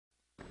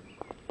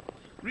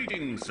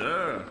Greetings,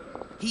 sir.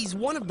 He's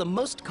one of the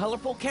most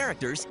colorful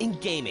characters in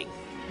gaming.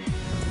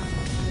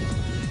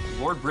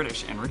 Lord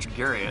British and Richard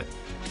Garriott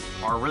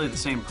are really the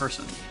same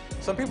person.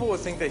 Some people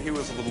would think that he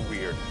was a little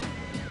weird.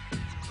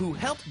 Who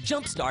helped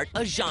jumpstart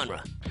a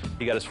genre.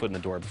 He got his foot in the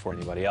door before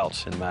anybody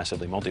else in the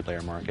massively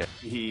multiplayer market.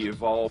 He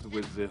evolved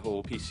with the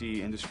whole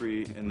PC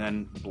industry and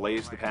then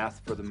blazed the path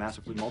for the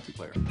massively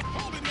multiplayer.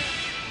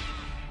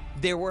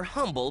 There were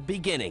humble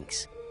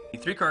beginnings. The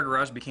three-car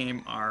garage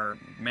became our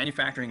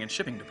manufacturing and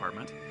shipping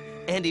department.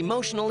 And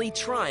emotionally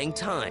trying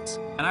times.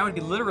 And I would be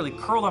literally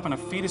curled up in a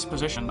fetus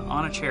position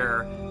on a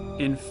chair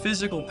in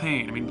physical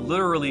pain, I mean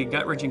literally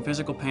gut-wrenching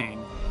physical pain,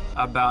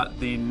 about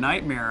the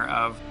nightmare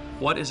of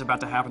what is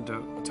about to happen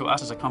to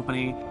us as a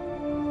company.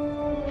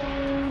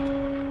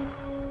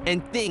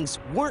 And things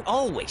weren't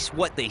always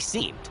what they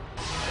seemed.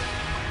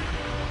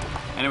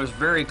 And it was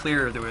very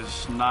clear there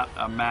was not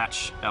a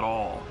match at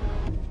all.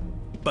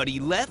 But he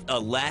left a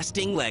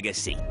lasting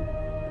legacy.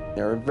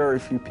 There are very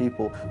few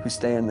people who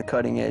stay on the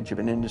cutting edge of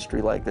an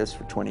industry like this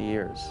for 20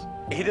 years.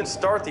 He didn't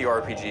start the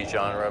RPG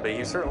genre, but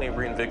he certainly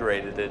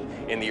reinvigorated it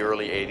in the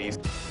early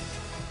 80s.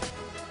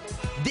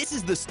 This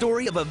is the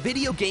story of a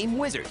video game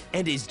wizard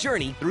and his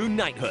journey through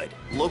knighthood.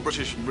 Lord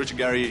British Richard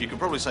Garriott, you could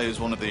probably say, is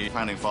one of the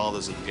founding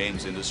fathers of the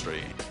games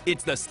industry.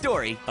 It's the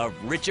story of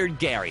Richard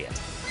Garriott.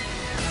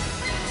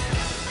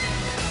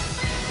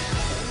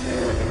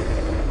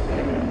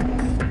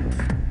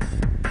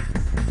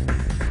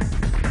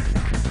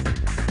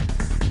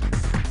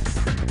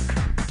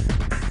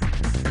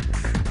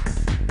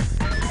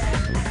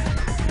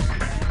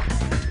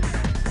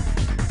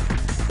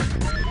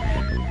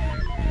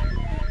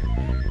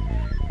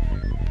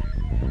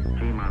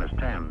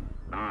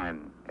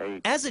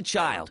 As a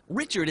child,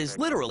 Richard is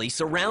literally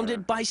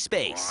surrounded by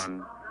space.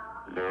 1,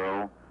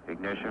 0,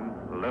 ignition,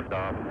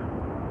 liftoff.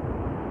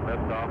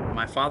 Liftoff.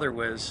 My father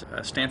was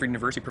a Stanford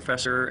University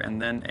professor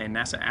and then a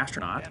NASA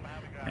astronaut,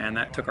 and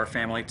that took our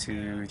family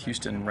to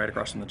Houston, right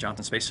across from the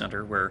Johnson Space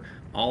Center, where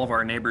all of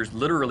our neighbors,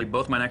 literally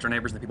both my next door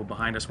neighbors and the people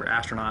behind us, were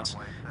astronauts,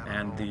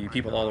 and the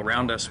people all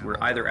around us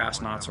were either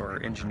astronauts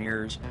or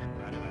engineers.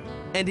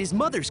 And his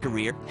mother's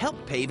career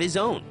helped pave his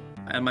own.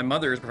 And my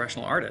mother is a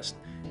professional artist.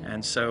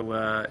 And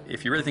so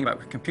if you really think about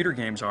what computer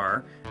games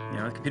are, you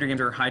know, computer games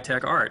are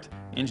high-tech art,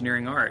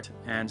 engineering art.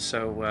 And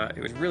so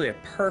it was really a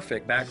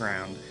perfect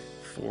background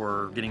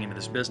for getting into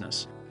this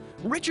business.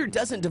 Richard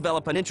doesn't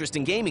develop an interest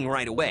in gaming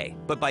right away,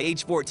 but by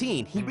age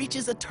 14, he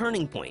reaches a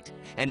turning point.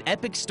 An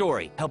epic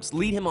story helps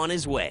lead him on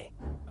his way.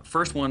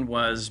 First one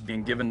was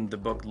being given the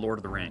book Lord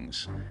of the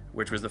Rings,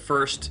 which was the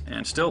first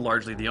and still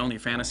largely the only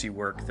fantasy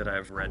work that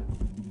I've read.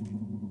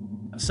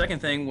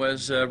 Second thing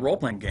was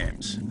role-playing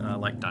games,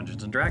 like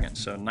Dungeons & Dragons.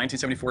 So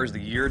 1974 is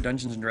the year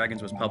Dungeons &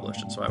 Dragons was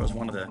published, and so I was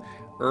one of the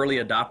early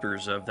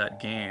adopters of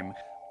that game.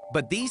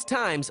 But these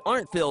times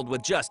aren't filled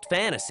with just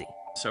fantasy.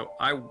 So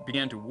I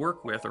began to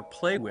work with or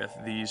play with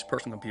these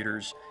personal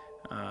computers,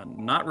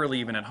 not really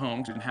even at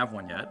home, 'cause I didn't have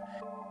one yet.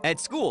 At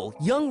school,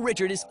 young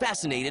Richard is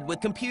fascinated with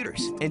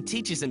computers and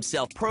teaches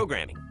himself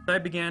programming. I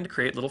began to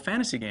create little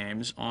fantasy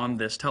games on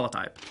this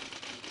teletype.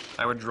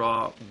 I would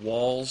draw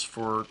walls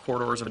for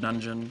corridors of a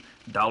dungeon,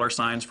 dollar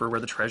signs for where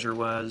the treasure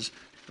was,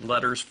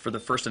 letters for the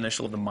first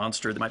initial of the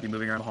monster that might be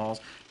moving around the halls.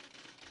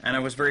 And I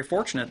was very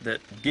fortunate that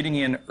getting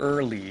in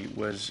early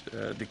was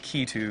the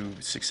key to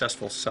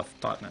successful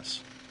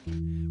self-taughtness.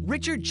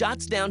 Richard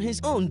jots down his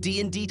own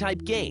D&D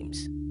type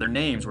games. Their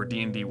names were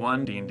D&D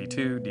 1, D&D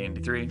 2,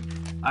 D&D 3.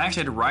 I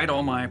actually had to write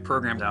all my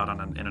programs out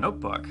in a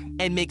notebook.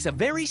 And makes a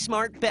very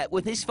smart bet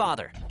with his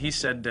father. He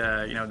said,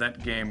 you know,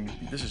 that game,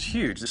 this is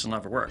huge, this will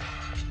never work.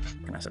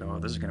 And I said, oh,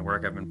 this is going to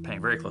work. I've been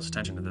paying very close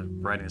attention to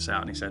writing this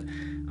out. And he said,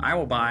 I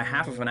will buy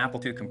half of an Apple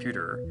II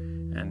computer,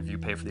 and you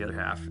pay for the other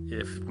half,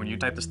 if when you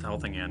type this whole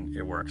thing in,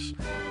 it works.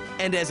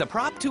 And as a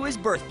prop to his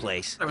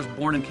birthplace, I was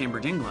born in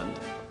Cambridge, England,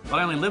 but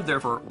I only lived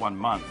there for 1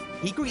 month.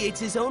 He creates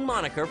his own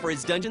moniker for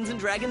his Dungeons &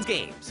 Dragons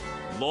games,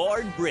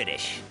 Lord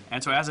British.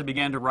 And so as I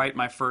began to write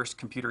my first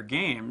computer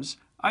games,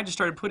 I just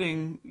started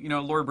putting, you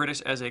know, Lord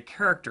British as a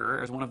character,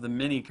 as one of the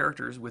many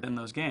characters within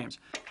those games.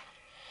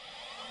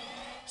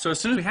 So as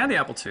soon as we had the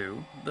Apple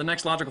II, the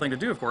next logical thing to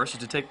do, of course, is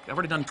to take, I've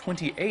already done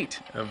 28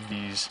 of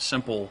these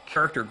simple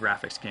character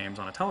graphics games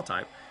on a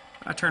teletype.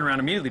 I turned around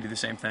immediately to do the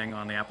same thing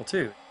on the Apple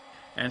II.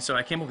 And so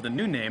I came up with a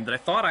new name that I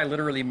thought I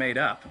literally made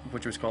up,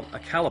 which was called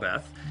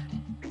Akalabeth.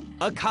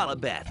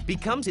 Akalabeth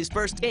becomes his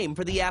first game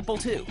for the Apple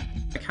II.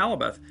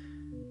 Akalabeth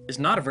is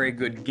not a very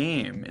good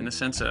game in the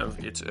sense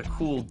of it's a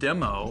cool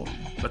demo,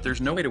 but there's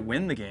no way to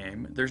win the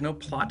game. There's no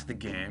plot to the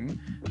game.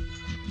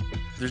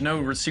 There's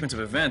no sequence of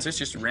events. It's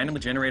just randomly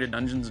generated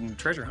dungeons and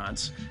treasure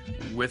hunts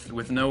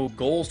with no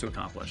goals to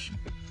accomplish.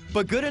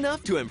 But good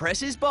enough to impress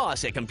his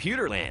boss at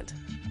Computerland.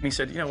 And he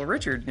said, you know, well,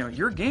 Richard, you know,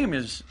 your game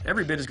is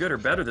every bit as good or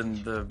better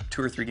than the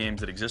 2 or 3 games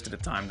that existed at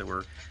the time that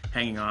were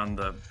hanging on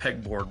the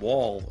pegboard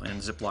wall in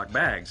Ziploc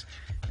bags.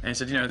 And he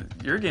said, you know,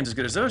 your game's as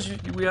good as those,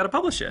 we ought to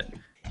publish it.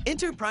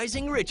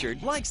 Enterprising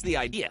Richard likes the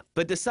idea,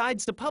 but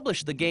decides to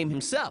publish the game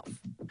himself.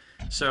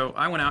 So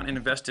I went out and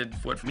invested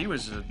what for me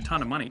was a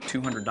ton of money,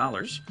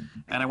 $200.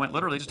 And I went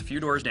literally just a few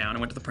doors down and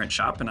went to the print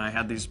shop, and I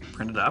had these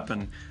printed up,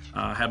 and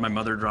had my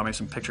mother draw me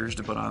some pictures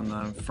to put on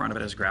the front of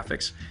it as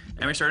graphics.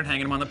 And we started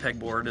hanging them on the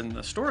pegboard in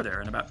the store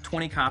there, and about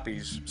 20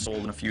 copies sold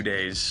in a few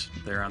days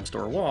there on the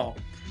store wall,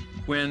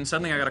 when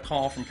suddenly I got a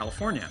call from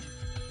California.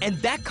 And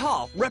that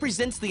call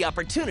represents the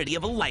opportunity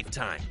of a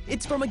lifetime.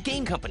 It's from a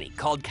game company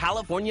called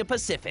California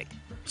Pacific.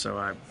 So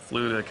I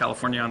flew to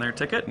California on their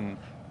ticket, and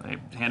they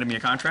handed me a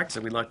contract,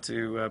 said we'd like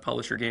to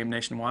publish your game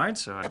nationwide,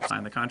 so I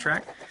signed the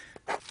contract.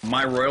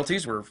 My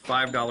royalties were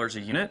 $5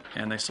 a unit,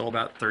 and they sold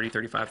about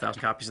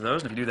 35,000 copies of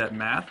those. And if you do that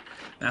math,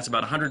 that's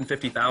about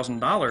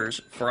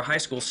 $150,000 for a high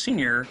school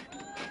senior.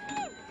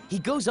 He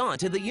goes on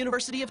to the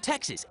University of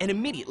Texas and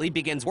immediately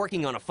begins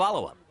working on a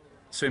follow-up.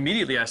 So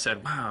immediately I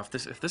said, wow,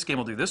 if this game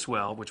will do this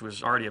well, which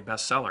was already a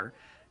bestseller,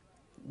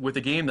 with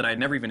a game that I had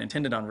never even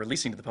intended on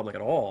releasing to the public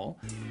at all,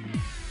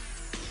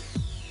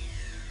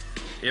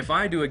 if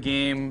I do a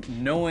game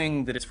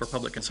knowing that it's for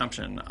public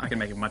consumption, I can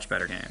make a much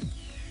better game.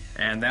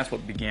 And that's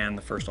what began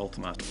the first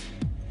Ultima.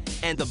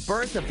 And the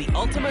birth of the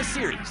Ultima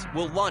series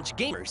will launch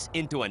gamers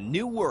into a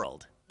new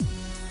world.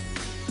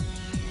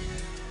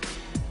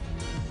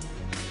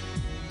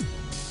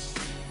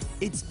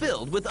 It's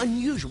filled with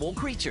unusual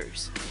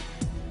creatures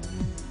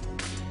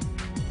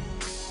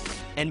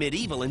and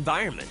medieval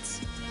environments.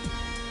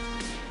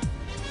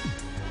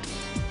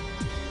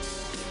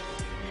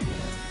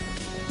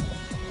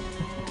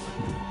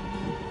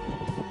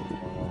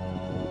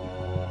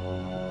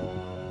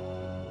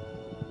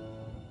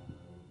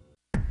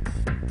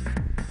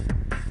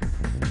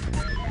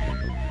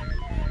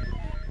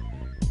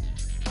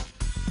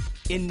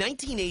 In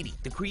 1980,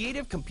 the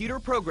creative computer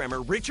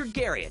programmer Richard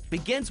Garriott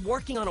begins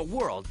working on a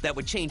world that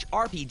would change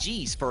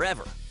RPGs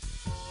forever.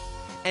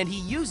 And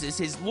he uses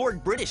his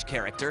Lord British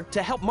character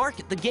to help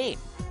market the game.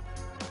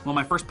 Well,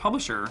 my first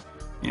publisher,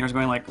 was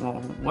going like,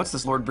 well, what's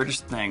this Lord British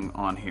thing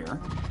on here?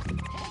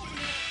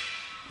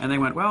 And they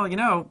went, well,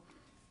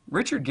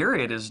 Richard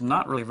Garriott is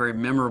not really a very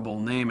memorable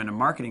name in a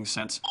marketing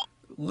sense.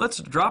 Let's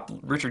drop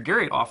Richard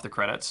Garriott off the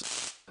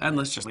credits, and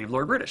let's just leave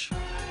Lord British.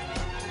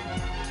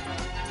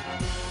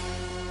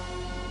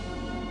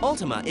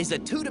 Ultima is a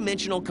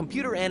two-dimensional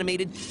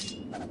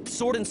computer-animated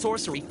sword and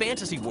sorcery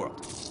fantasy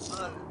world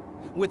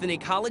with an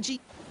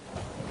ecology,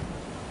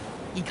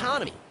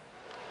 economy,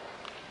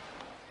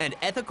 and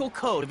ethical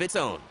code of its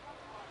own.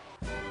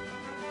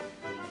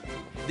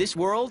 This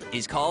world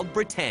is called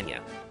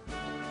Britannia.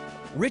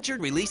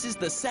 Richard releases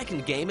the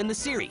second game in the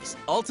series,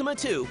 Ultima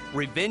 2: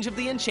 Revenge of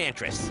the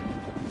Enchantress.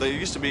 There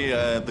used to be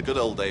the good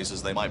old days,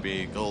 as they might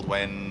be called,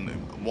 when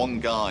one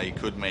guy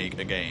could make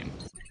a game.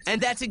 And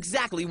that's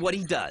exactly what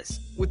he does.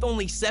 With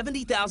only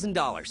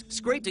 $70,000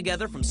 scraped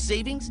together from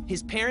savings,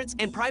 his parents,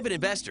 and private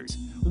investors,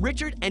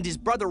 Richard and his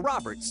brother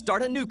Robert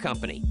start a new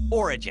company,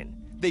 Origin.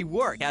 They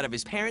work out of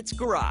his parents'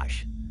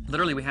 garage.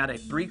 Literally, we had a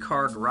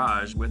 3-car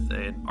garage with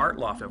an art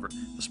loft over it.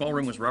 The small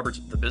room was Robert's,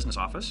 the business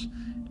office,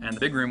 and the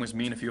big room was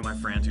me and a few of my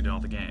friends who did all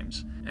the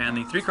games. And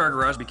the 3-car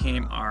garage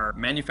became our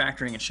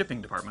manufacturing and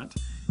shipping department.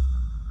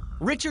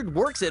 Richard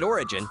works at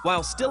Origin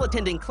while still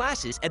attending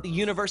classes at the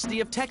University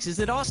of Texas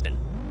at Austin.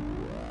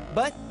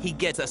 But he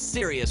gets a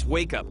serious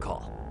wake-up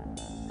call.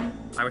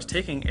 I was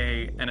taking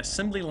an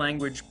assembly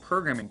language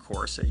programming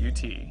course at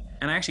UT,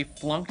 and I actually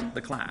flunked the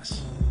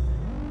class.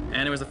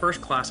 And it was the first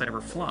class I'd ever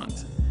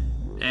flunked.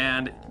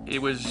 And it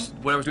was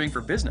what I was doing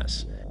for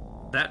business.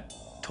 That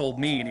told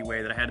me,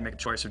 anyway, that I had to make a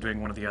choice of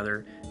doing one or the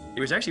other. It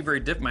was actually very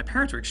different. My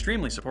parents were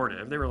extremely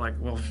supportive. They were like,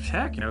 well,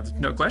 heck,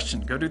 no question,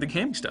 go do the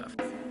gaming stuff.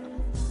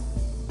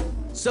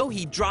 So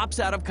he drops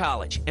out of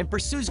college and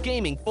pursues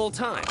gaming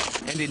full-time.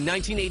 And in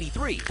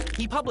 1983,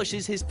 he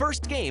publishes his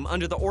first game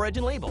under the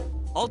Origin label,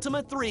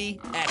 Ultima 3: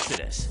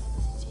 Exodus.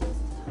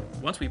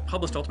 Once we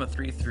published Ultima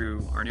 3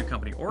 through our new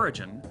company,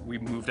 Origin, we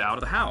moved out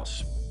of the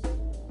house.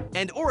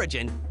 And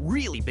Origin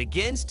really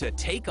begins to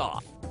take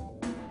off.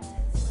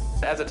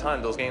 At the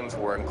time, those games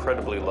were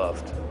incredibly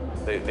loved.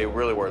 They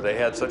really were. They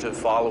had such a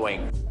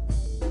following.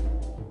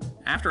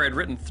 After I'd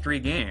written 3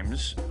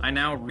 games, I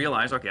now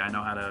realized, okay, I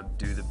know how to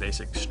do the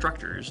basic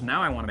structures.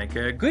 Now I want to make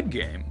a good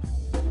game.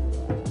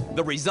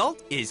 The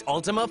result is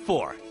Ultima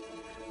 4.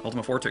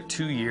 Ultima 4 took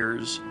 2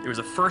 years. It was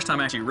the first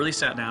time I actually really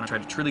sat down and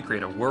tried to truly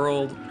create a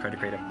world, tried to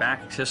create a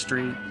back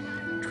history,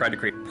 tried to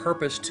create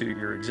purpose to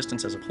your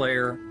existence as a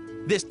player.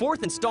 This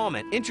 4th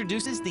installment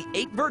introduces the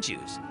 8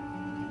 virtues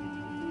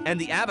and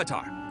the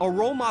Avatar, a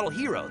role model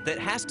hero that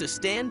has to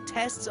stand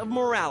tests of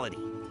morality.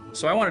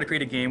 So I wanted to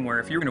create a game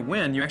where if you were going to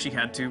win, you actually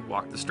had to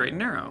walk the straight and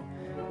narrow.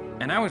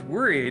 And I was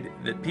worried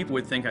that people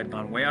would think I'd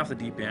gone way off the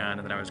deep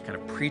end and that I was kind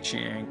of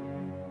preaching.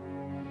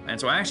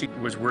 And so I actually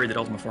was worried that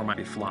Ultima 4 might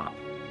be a flop.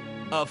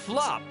 A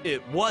flop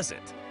it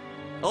wasn't.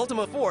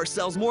 Ultima 4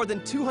 sells more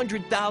than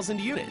 200,000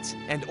 units,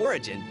 and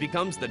Origin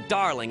becomes the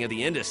darling of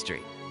the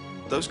industry.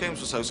 those games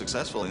were so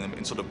successful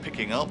in sort of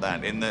picking up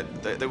that, in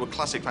that they were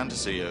classic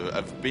fantasy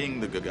of being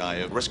the good guy,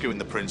 of rescuing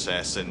the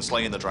princess and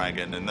slaying the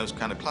dragon, and those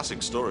kind of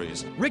classic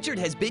stories. Richard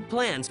has big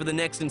plans for the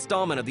next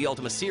installment of the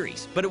Ultima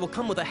series, but it will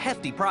come with a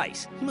hefty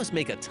price. He must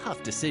make a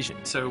tough decision.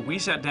 So we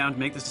sat down to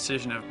make this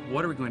decision of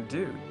what are we going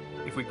to do?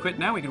 If we quit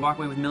now, we could walk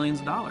away with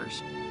millions of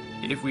dollars.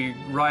 If we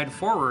ride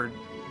forward,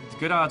 the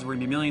good odds we're going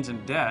to be millions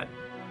in debt,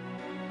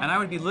 and I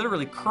would be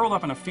literally curled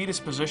up in a fetus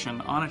position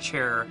on a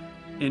chair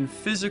in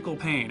physical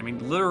pain, I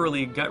mean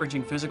literally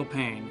gut-wrenching physical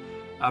pain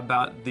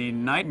about the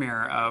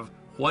nightmare of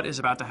what is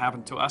about to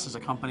happen to us as a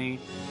company.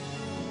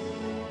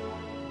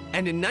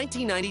 And in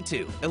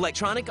 1992,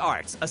 Electronic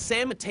Arts, a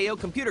San Mateo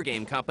computer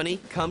game company,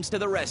 comes to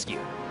the rescue,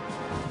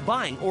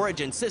 buying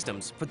Origin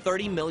Systems for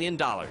 $30 million.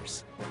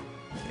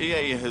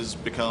 EA has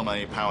become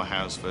a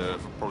powerhouse for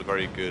probably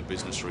very good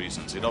business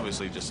reasons. It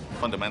obviously just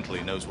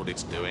fundamentally knows what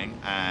it's doing,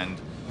 and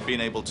being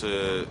able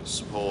to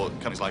support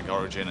companies like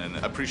Origin and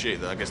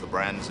appreciate, I guess, the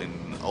brands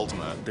in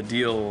Ultima. The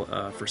deal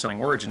for selling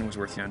Origin was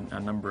worth a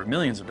number of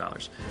millions of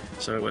dollars,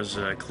 so it was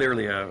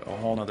clearly a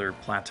whole other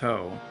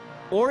plateau.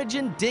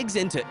 Origin digs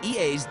into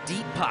EA's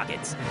deep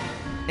pockets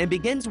and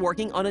begins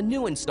working on a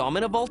new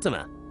installment of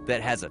Ultima that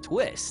has a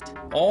twist.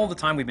 All the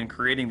time we've been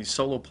creating these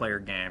solo player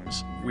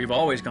games, we've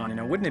always gone,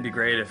 wouldn't it be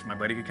great if my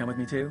buddy could come with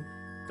me too?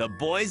 The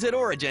boys at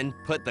Origin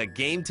put the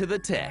game to the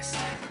test.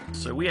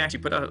 So we actually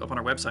put up on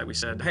our website, we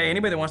said, hey,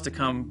 anybody that wants to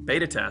come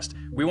beta test,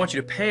 we want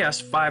you to pay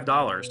us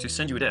 $5 to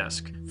send you a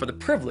disc for the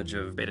privilege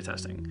of beta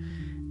testing.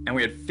 And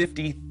we had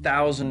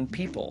 50,000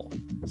 people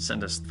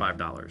send us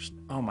 $5.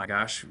 Oh my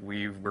gosh,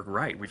 we were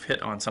right. We've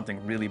hit on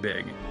something really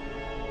big.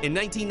 In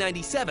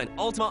 1997,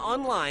 Ultima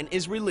Online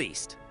is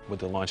released.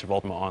 With the launch of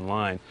Ultima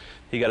Online,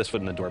 he got his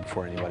foot in the door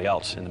before anybody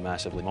else in the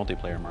massively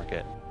multiplayer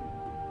market.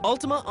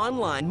 Ultima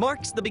Online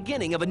marks the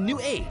beginning of a new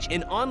age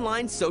in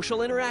online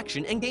social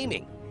interaction and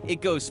gaming.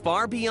 It goes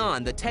far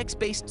beyond the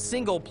text-based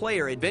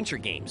single-player adventure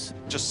games.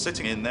 Just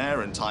sitting in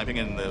there and typing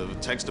in, the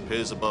text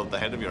appears above the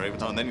head of your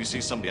avatar, and then you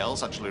see somebody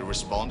else actually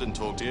respond and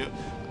talk to you,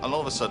 and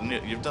all of a sudden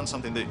you've done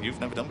something that you've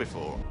never done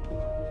before.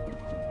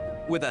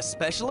 With a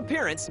special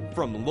appearance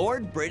from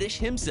Lord British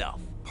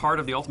himself. Part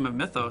of the Ultima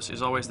mythos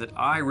is always that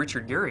I,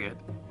 Richard Garriott,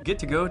 get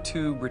to go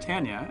to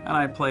Britannia, and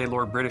I play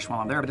Lord British while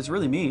I'm there, but it's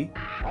really me.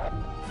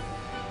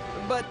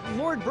 But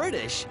Lord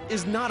British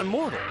is not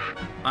immortal.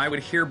 I would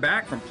hear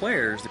back from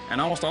players,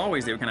 and almost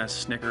always they would kind of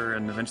snicker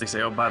and eventually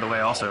say, oh, by the way,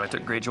 also, I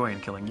took great joy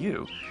in killing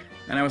you.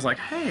 And I was like,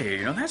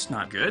 hey, that's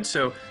not good.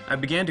 So I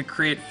began to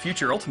create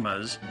future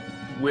Ultimas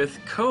with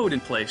code in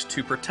place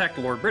to protect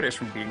Lord British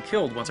from being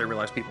killed once I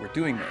realized people were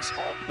doing this.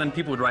 Then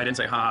people would write in and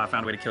say, ha, I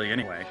found a way to kill you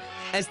anyway.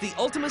 As the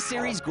Ultima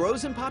series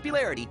grows in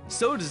popularity,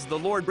 so does the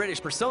Lord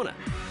British persona.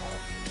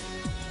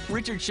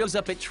 Richard shows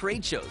up at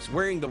trade shows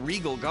wearing the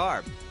regal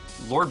garb.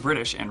 Lord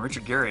British and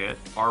Richard Garriott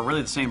are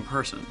really the same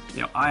person.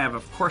 I have,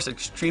 of course, an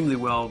extremely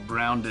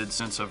well-grounded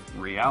sense of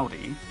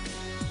reality.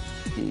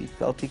 He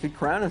felt he could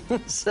crown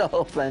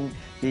himself, and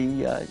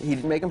he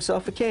didn't make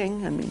himself a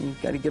king. I mean,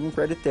 you've got to give him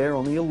credit there,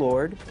 only a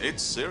lord.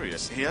 It's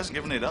serious. He hasn't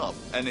given it up,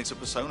 and it's a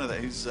persona that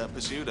he's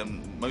pursued,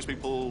 and most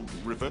people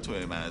refer to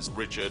him as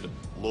Richard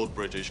Lord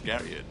British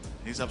Garriott.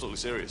 He's absolutely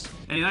serious.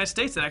 In the United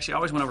States, it actually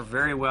always went over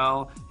very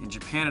well. In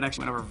Japan, it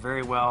actually went over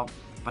very well.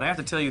 But I have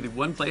to tell you, the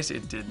one place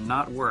it did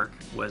not work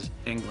was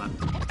England.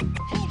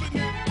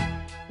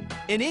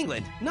 In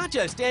England, not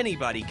just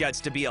anybody gets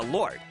to be a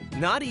lord,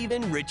 not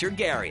even Richard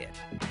Garriott.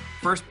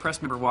 First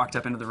press member walked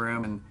up into the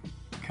room and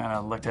kind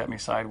of looked at me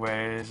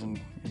sideways and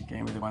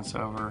gave me the once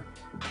over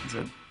and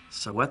said,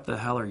 so what the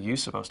hell are you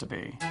supposed to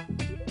be?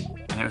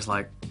 And it was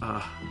like,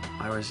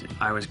 I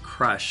was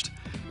crushed.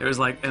 It was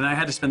like, and I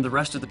had to spend the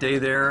rest of the day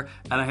there,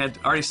 and I had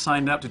already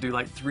signed up to do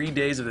like 3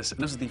 days of this, and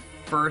this was the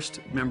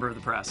first member of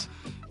the press.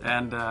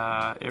 And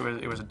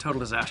it was a total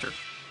disaster.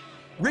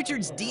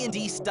 Richard's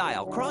D&D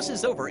style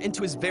crosses over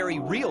into his very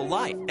real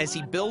life as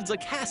he builds a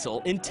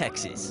castle in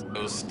Texas.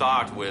 It was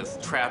stocked with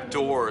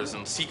trapdoors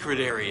and secret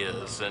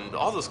areas and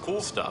all this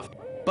cool stuff.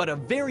 But a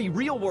very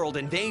real-world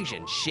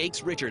invasion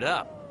shakes Richard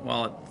up.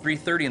 Well, at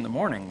 3:30 in the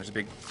morning, there's a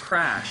big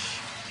crash.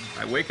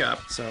 I wake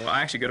up, so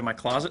I actually go to my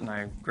closet and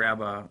I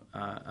grab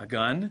a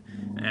gun,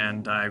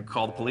 and I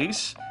call the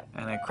police,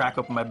 and I crack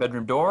open my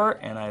bedroom door,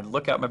 and I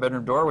look out my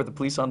bedroom door with the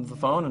police on the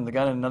phone and the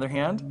gun in another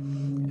hand,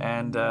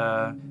 and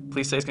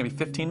police say it's going to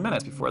be 15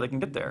 minutes before they can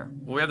get there.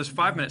 Well, we have this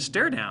 5-minute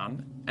stare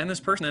down, and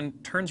this person then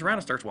turns around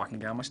and starts walking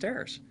down my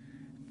stairs.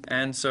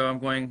 And so I'm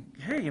going,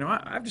 hey,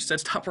 I've just said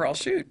stop or I'll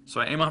shoot.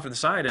 So I aim off to the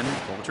side and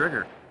pull the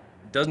trigger.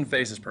 Doesn't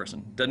faze this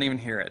person, doesn't even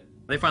hear it.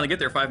 They finally get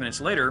there 5 minutes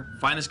later,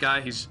 find this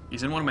guy, he's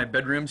in one of my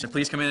bedrooms, and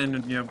police come in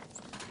and,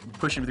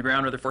 push him to the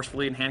ground rather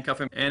forcefully and handcuff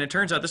him. And it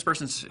turns out this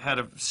person's had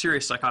a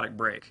serious psychotic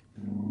break.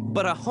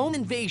 But a home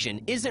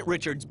invasion isn't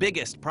Richard's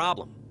biggest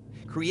problem.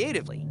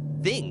 Creatively,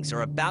 things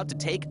are about to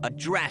take a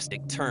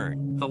drastic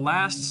turn. The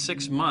last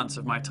 6 months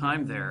of my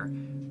time there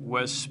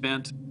was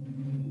spent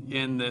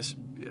in this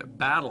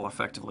battle,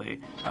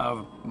 effectively,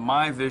 of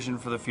my vision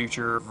for the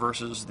future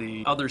versus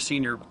the other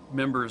senior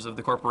members of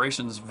the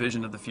corporation's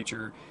vision of the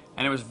future,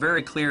 and it was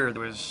very clear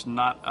there was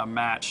not a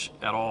match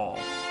at all.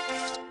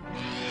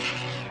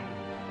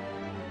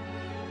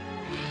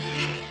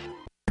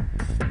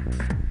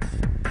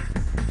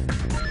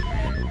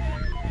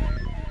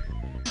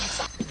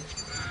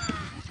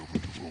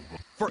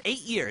 For 8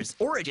 years,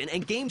 Origin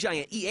and game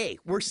giant EA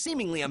were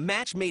seemingly a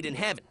match made in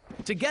heaven.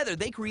 Together,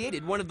 they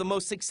created one of the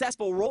most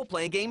successful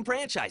role-playing game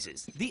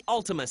franchises, the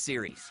Ultima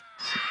series.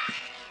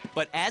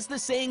 But as the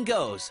saying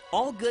goes,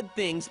 all good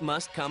things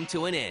must come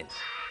to an end.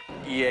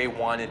 EA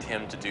wanted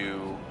him to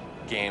do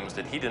games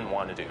that he didn't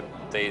want to do.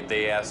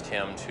 They asked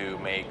him to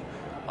make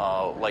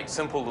like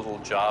simple little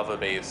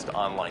Java-based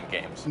online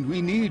games.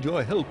 We need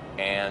your help.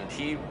 And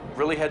he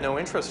really had no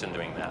interest in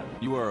doing that.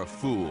 You are a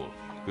fool.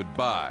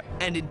 Goodbye.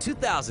 And in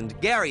 2000,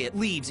 Garriott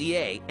leaves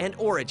EA and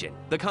Origin,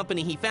 the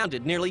company he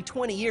founded nearly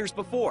 20 years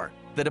before.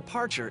 The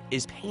departure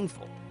is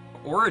painful.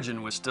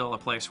 Origin was still a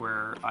place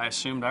where I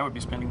assumed I would be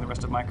spending the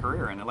rest of my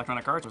career, and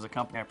Electronic Arts was a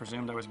company I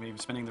presumed I was maybe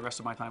spending the rest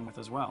of my time with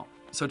as well.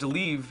 So to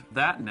leave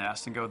that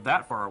nest and go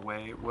that far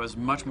away was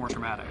much more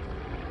traumatic.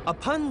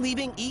 Upon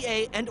leaving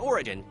EA and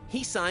Origin,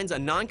 he signs a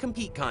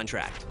non-compete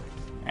contract.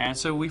 And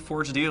so we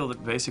forged a deal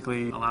that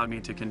basically allowed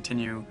me to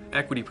continue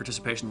equity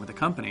participation with the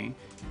company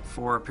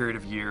for a period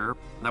of a year.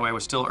 That way I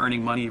was still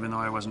earning money even though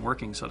I wasn't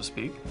working, so to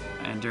speak.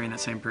 And during that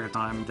same period of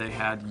time, they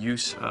had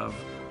use of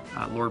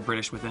Lord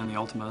British within the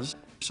Ultimas,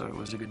 so it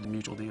was a good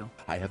mutual deal.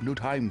 I have no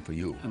time for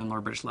you. And then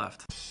Lord British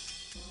left.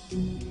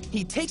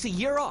 He takes a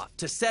year off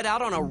to set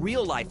out on a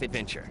real-life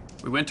adventure.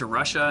 We went to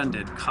Russia and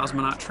did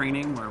cosmonaut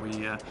training, where we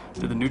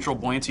did the neutral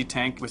buoyancy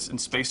tank in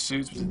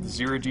spacesuits, with the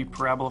zero-G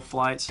parabola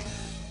flights.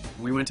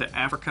 We went to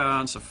Africa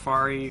on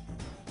safari.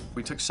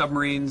 We took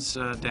submarines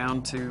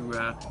down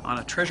to on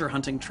a treasure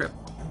hunting trip.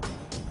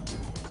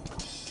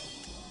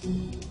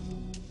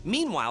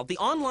 Meanwhile, the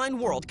online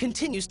world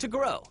continues to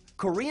grow.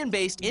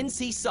 Korean-based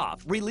NC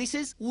Soft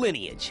releases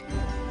Lineage.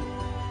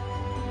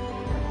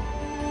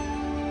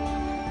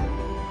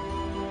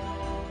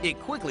 It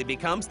quickly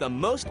becomes the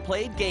most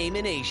played game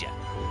in Asia.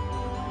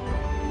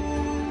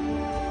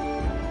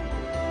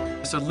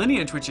 So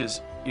Lineage, which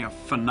is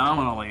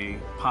phenomenally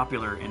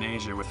popular in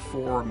Asia with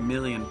 4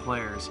 million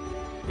players,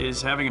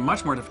 is having a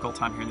much more difficult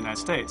time here in the United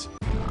States.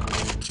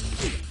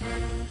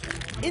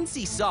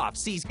 NC Soft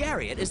sees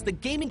Garriott as the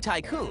gaming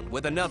tycoon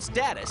with enough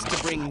status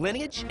to bring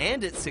Lineage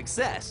and its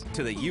success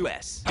to the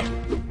U.S.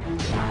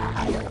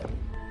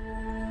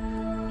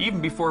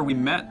 Even before we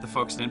met the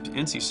folks at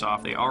NC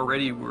Soft, they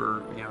already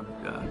were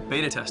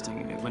beta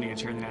testing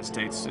Lineage here in the United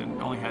States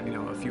and only had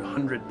a few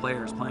hundred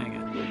players playing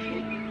it.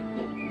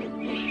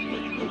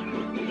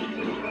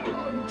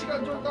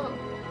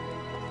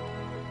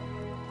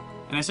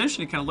 And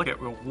essentially kind of look at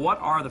what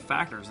are the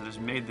factors that has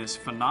made this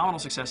phenomenal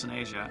success in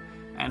Asia,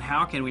 and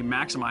how can we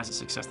maximize its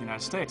success in the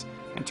United States?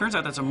 And it turns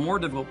out that's a more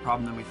difficult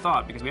problem than we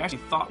thought, because we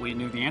actually thought we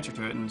knew the answer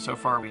to it, and so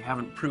far we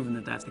haven't proven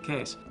that that's the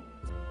case.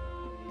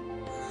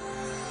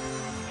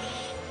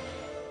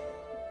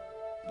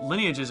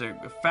 Lineage is a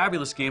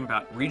fabulous game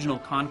about regional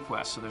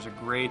conquest, so there's a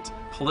great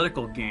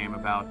political game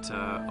about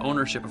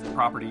ownership of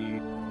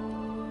property,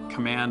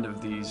 command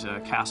of these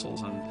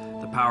castles,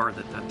 and the power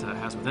that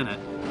has within it,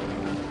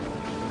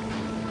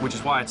 which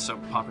is why it's so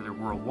popular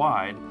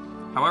worldwide.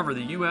 However,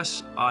 the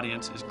US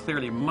audience is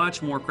clearly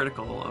much more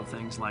critical of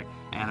things like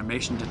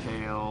animation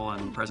detail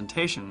and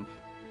presentation,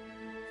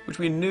 which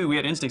we knew, we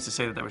had instincts to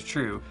say that was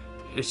true.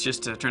 It's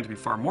just turned to be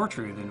far more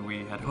true than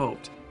we had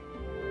hoped.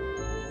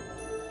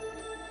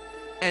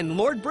 And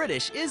Lord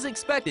British is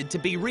expected to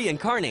be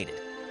reincarnated.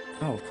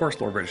 Oh, of course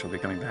Lord British will be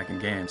coming back in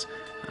games.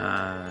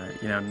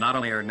 Not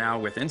only are now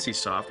with NC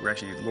Soft,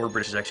 Lord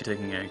British is actually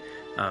taking a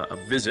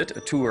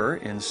tour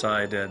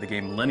inside the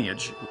game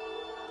Lineage.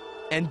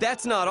 And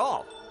that's not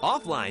all.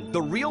 Offline,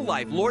 the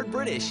real-life Lord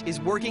British is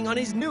working on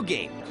his new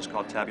game. It's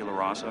called Tabula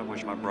Rasa,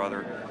 which my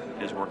brother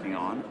is working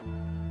on.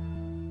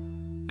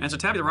 And so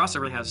Tabula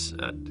Rasa really has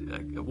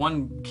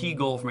one key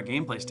goal from a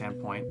gameplay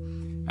standpoint,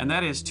 and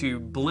that is to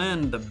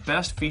blend the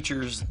best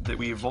features that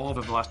we evolved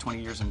over the last 20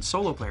 years in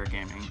solo player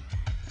gaming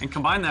and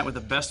combine that with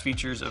the best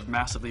features of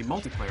massively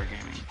multiplayer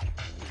gaming.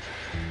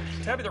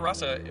 Tabula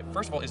Rasa,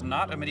 first of all, is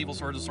not a medieval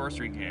swords and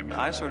sorcery game.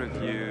 I sort of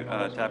view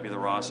Tabula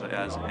Rasa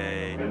as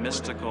a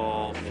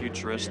mystical,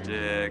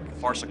 futuristic,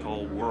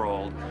 farcical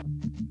world.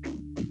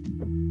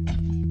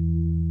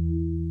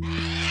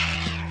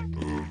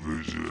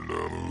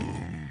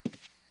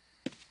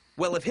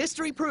 Well, if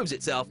history proves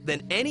itself,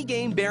 then any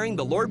game bearing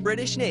the Lord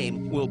British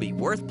name will be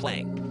worth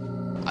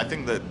playing. I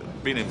think that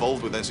being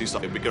involved with NC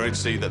Soft, it'd be great to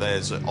see that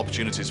there's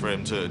opportunities for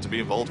him to be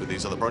involved with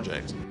these other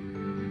projects.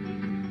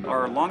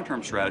 Our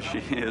long-term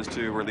strategy is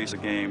to release a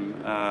game,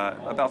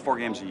 about 4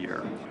 games a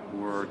year.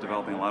 We're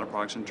developing a lot of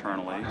products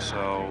internally,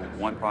 so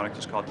one product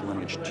is called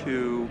Lineage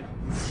 2.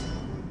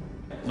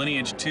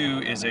 Lineage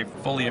 2 is a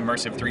fully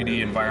immersive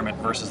 3D environment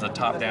versus the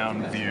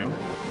top-down view.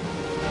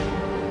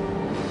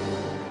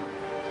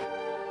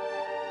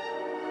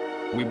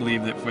 We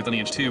believe that with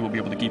Lineage 2, we'll be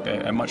able to keep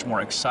a much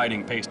more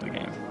exciting pace to the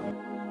game.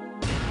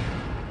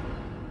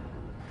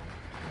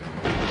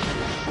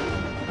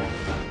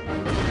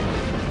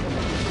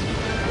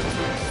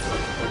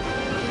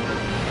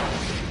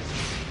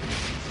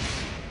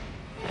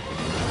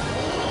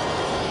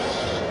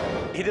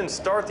 He didn't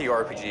start the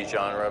RPG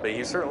genre, but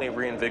he certainly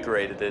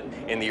reinvigorated it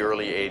in the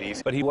early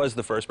 80s. But he was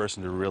the first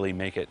person to really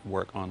make it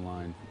work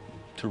online,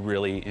 to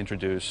really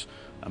introduce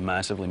a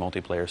massively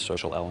multiplayer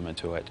social element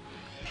to it.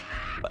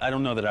 I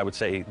don't know that I would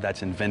say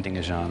that's inventing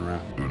a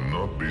genre. Do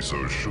not be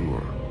so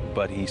sure.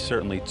 But he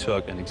certainly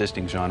took an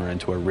existing genre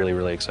into a really,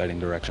 really exciting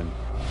direction.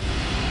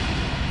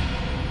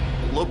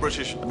 Lord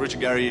British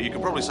Richard Garriott, you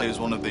could probably say, is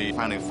one of the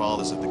founding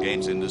fathers of the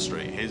games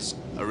industry. His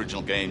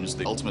original games,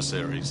 the Ultima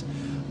series,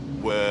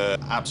 were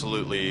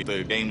absolutely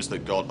the games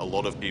that got a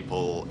lot of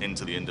people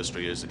into the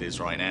industry as it is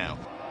right now.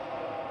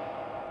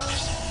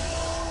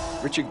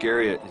 Richard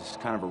Garriott is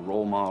kind of a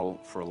role model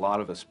for a lot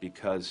of us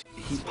because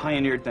he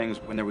pioneered things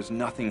when there was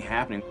nothing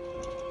happening.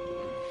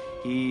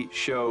 He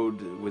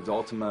showed with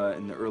Ultima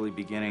in the early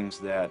beginnings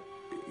that,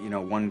 you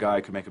know, one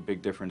guy could make a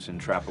big difference and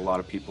trap a lot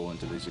of people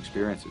into these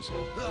experiences.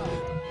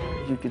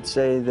 You could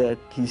say that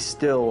he's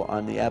still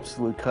on the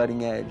absolute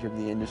cutting edge of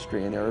the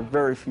industry, and there are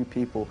very few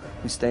people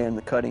who stay on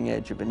the cutting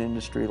edge of an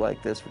industry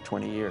like this for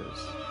 20 years.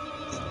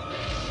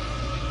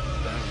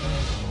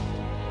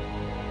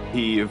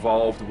 He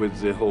evolved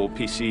with the whole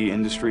PC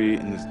industry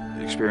and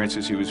the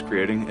experiences he was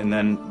creating, and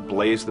then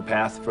blazed the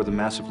path for the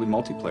massively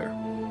multiplayer,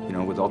 you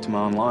know, with Ultima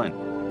Online.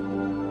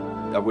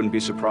 I wouldn't be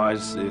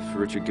surprised if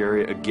Richard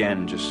Garriott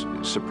again just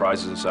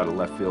surprises us out of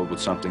left field with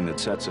something that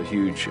sets a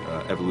huge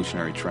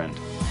evolutionary trend.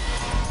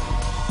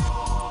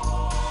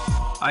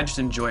 I just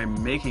enjoy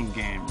making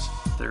games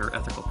that are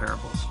ethical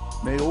parables.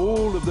 May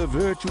all of the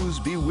virtues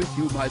be with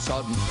you, my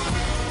son.